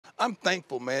I'm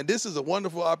thankful, man. This is a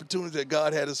wonderful opportunity that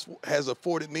God has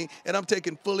afforded me, and I'm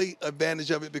taking fully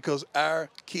advantage of it because our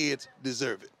kids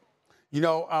deserve it. You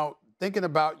know, thinking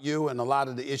about you and a lot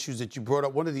of the issues that you brought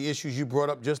up, one of the issues you brought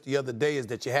up just the other day is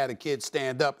that you had a kid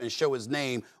stand up and show his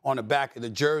name on the back of the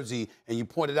jersey, and you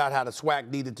pointed out how the SWAC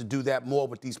needed to do that more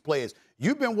with these players.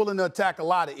 You've been willing to attack a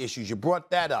lot of issues. You brought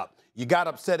that up. You got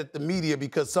upset at the media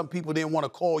because some people didn't want to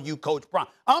call you Coach Prime.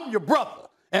 I'm your brother.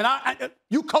 And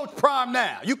you coach Prime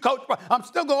now. You coach Prime. I'm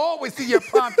still going to always see you at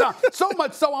Prime time. So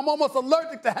much so I'm almost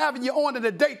allergic to having you on in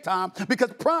the daytime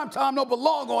because Prime time don't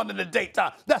belong on in the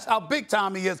daytime. That's how big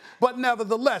time he is. But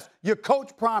nevertheless, you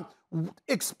coach Prime.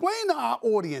 Explain to our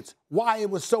audience why it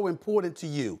was so important to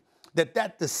you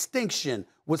that distinction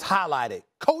was highlighted.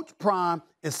 Coach Prime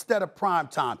instead of Prime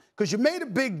time. Because you made a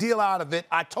big deal out of it.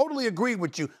 I totally agree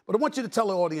with you. But I want you to tell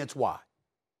the audience why.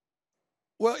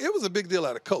 Well, it was a big deal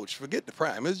out of coach. Forget the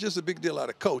prime. It's just a big deal out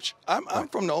of coach. I'm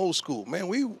from the old school, man.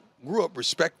 We grew up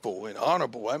respectful and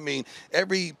honorable. I mean,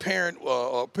 every parent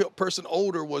or person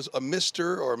older was a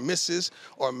Mr. or Mrs.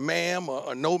 or ma'am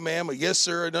or no ma'am or yes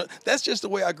sir. No. That's just the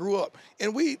way I grew up.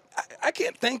 And I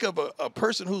can't think of a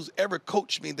person who's ever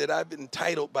coached me that I've been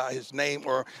entitled by his name,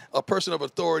 or a person of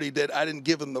authority that I didn't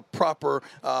give them the proper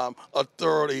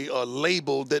authority or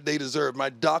label that they deserve.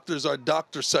 My doctors are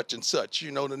Dr. such and such.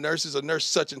 You know, the nurses are nurse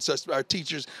such and such. Our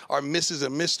teachers are Mrs.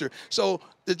 and Mr. So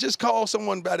to just call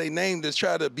someone by their name to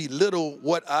try to belittle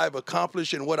what I've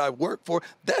accomplished and what I've worked for,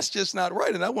 that's just not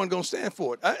right, and I wasn't going to stand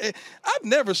for it. I've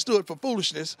never stood for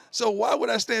foolishness, so why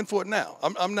would I stand for it now?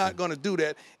 I'm not going to do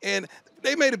that. And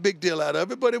they made a big deal out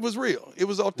of it, but it was real. It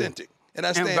was authentic, and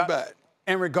I stand by it.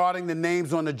 And regarding the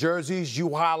names on the jerseys, you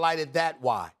highlighted that.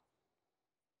 Why?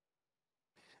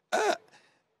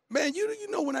 Man,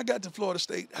 you know when I got to Florida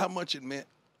State, how much it meant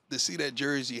to see that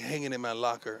jersey hanging in my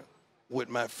locker with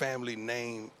my family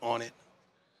name on it.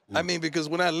 I mean, because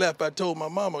when I left, I told my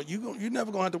mama, you're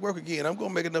never going to have to work again. I'm going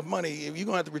to make enough money. You're going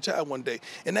to have to retire one day.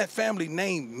 And that family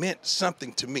name meant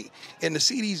something to me. And to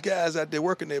see these guys out there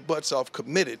working their butts off,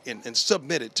 committed and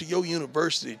submitted to your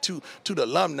university, to the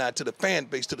alumni, to the fan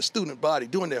base, to the student body,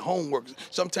 doing their homework.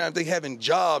 Sometimes they having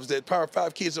jobs that Power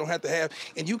 5 kids don't have to have.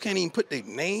 And you can't even put their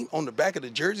name on the back of the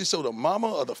jersey so the mama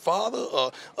or the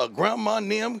father or grandma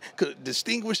and them could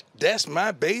distinguish, that's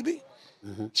my baby.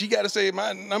 She got to say,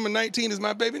 my number 19 is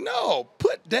my baby. No,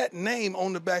 put that name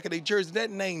on the back of their jersey.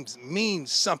 That name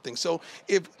means something. So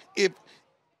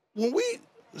when we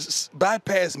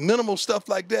bypass minimal stuff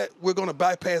like that, we're going to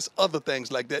bypass other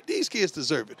things like that. These kids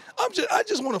deserve it. I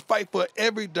just want to fight for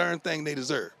every darn thing they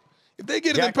deserve. If they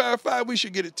get it in Power 5, we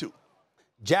should get it too.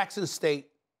 Jackson State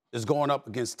is going up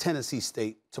against Tennessee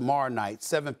State tomorrow night,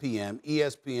 7 p.m.,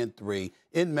 ESPN 3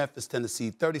 in Memphis,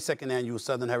 Tennessee, 32nd Annual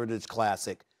Southern Heritage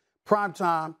Classic.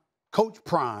 Primetime, Coach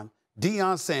Prime,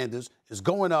 Deion Sanders is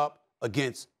going up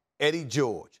against Eddie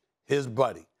George, his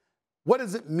buddy. What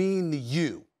does it mean to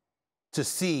you to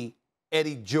see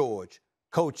Eddie George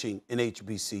coaching in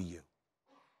HBCU?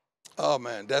 Oh,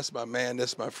 man, that's my man.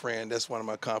 That's my friend. That's one of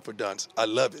my confidants. I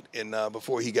love it. And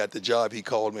before he got the job, he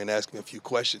called me and asked me a few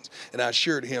questions. And I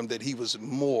assured him that he was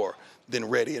more than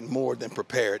ready and more than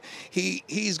prepared.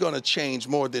 He's going to change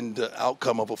more than the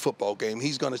outcome of a football game.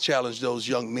 He's going to challenge those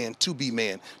young men, to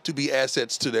be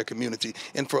assets to their community.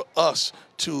 And for us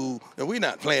to, and we're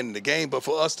not playing in the game, but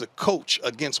for us to coach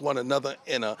against one another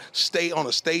stay on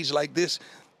a stage like this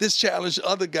challenged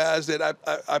other guys that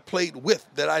I played with,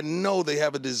 that I know they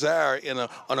have a desire and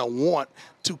a want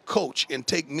to coach and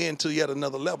take men to yet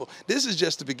another level. This is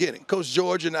just the beginning. Coach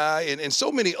George and I and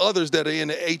so many others that are in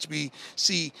the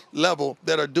HBCU level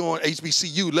that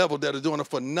are doing a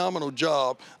phenomenal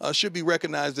job should be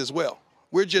recognized as well.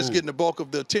 We're just getting the bulk of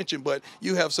the attention, but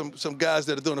you have some guys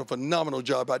that are doing a phenomenal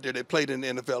job out there that played in the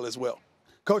NFL as well.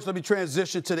 Coach, let me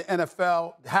transition to the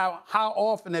NFL. How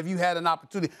often have you had an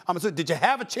opportunity? Did you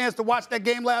have a chance to watch that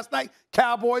game last night?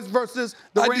 Cowboys versus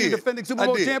the reigning defending Super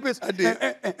Bowl champions? I did.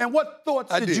 And what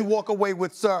thoughts did you walk away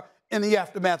with, sir, in the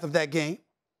aftermath of that game?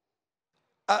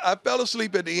 I fell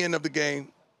asleep at the end of the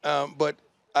game, but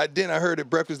I heard at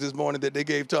breakfast this morning that they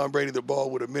gave Tom Brady the ball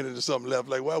with a minute or something left.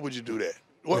 Like, why would you do that?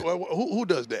 Who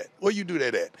does that? Where you do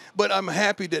that at? But I'm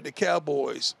happy that the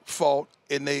Cowboys fought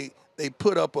and they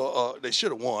put up they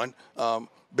should have won.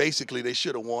 Basically, they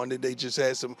should have won. They just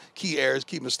had some key errors,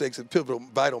 key mistakes, and pivotal,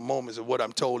 vital moments of what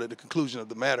I'm told at the conclusion of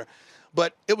the matter.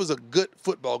 But it was a good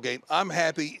football game. I'm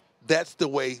happy that's the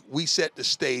way we set the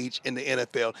stage in the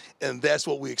NFL, and that's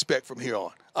what we expect from here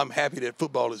on. I'm happy that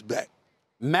football is back.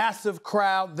 Massive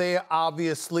crowd there,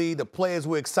 obviously. The players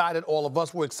were excited. All of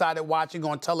us were excited watching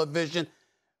on television.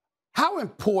 How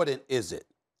important is it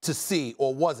to see,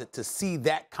 or was it to see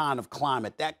that kind of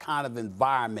climate, that kind of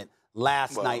environment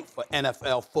last night for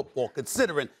NFL football,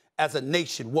 considering as a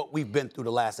nation what we've been through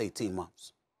the last 18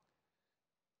 months?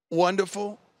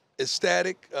 Wonderful,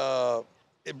 ecstatic.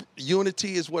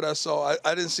 Unity is what I saw.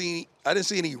 I didn't see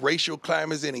any racial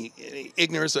climates, any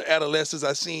ignorance or adolescence.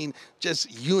 I seen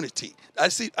just unity. I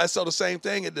saw the same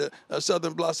thing at the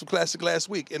Southern Blossom Classic last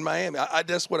week in Miami.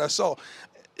 That's what I saw.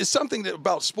 It's something that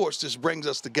about sports just brings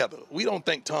us together. We don't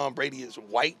think Tom Brady is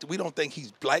white. We don't think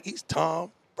he's black. He's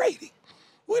Tom Brady.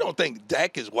 We don't think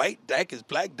Dak is white, Dak is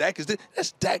black, Dak is this.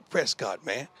 That's Dak Prescott,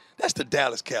 man. That's the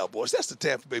Dallas Cowboys. That's the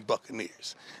Tampa Bay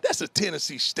Buccaneers. That's the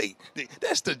Tennessee State.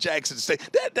 That's the Jackson State.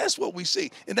 That's what we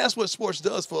see, and that's what sports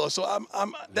does for us. So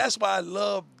that's why I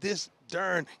love this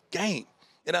darn game,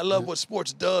 and I love what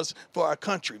sports does for our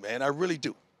country, man. I really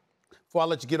do. Before I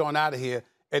let you get on out of here,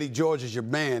 Eddie George is your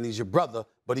man. He's your brother,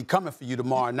 but he's coming for you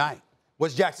tomorrow night.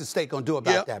 What's Jackson State gonna do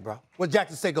about that, bro? What's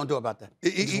Jackson State gonna do about that?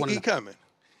 He coming.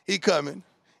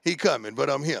 He coming, but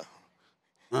I'm here.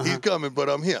 He's coming, but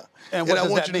I'm here. And I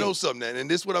want you to know something, and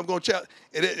this is what I'm going to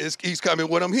chat. He's coming,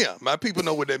 but I'm here. My people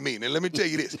know what that means. And let me tell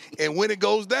you this. And when it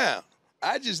goes down,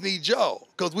 I just need y'all,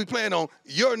 because we playing on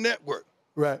your network.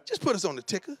 Right. Just put us on the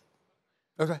ticker.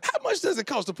 Okay. How much does it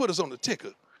cost to put us on the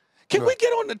ticker? Can we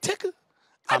get on the ticker?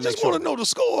 I just want to know the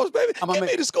scores, baby. Give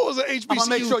me the scores of HBCU. I'm going to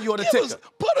make sure you're on the ticker.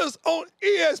 Put us on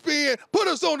ESPN. Put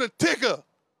us on the ticker.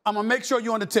 I'm going to make sure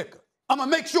you're on the ticker. I'm going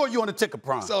to make sure you're on the ticker,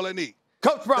 Prime. That's all I need.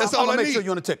 Coach Prime, That's all I'm going I to make sure need.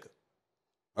 you're on the ticker.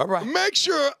 All right. Make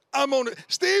sure I'm on it.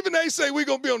 Steve and they say we're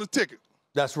going to be on the ticker.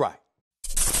 That's right.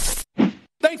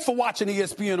 Thanks for watching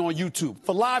ESPN on YouTube.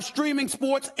 For live streaming,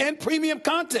 sports, and premium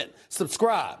content,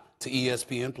 subscribe to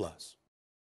ESPN+.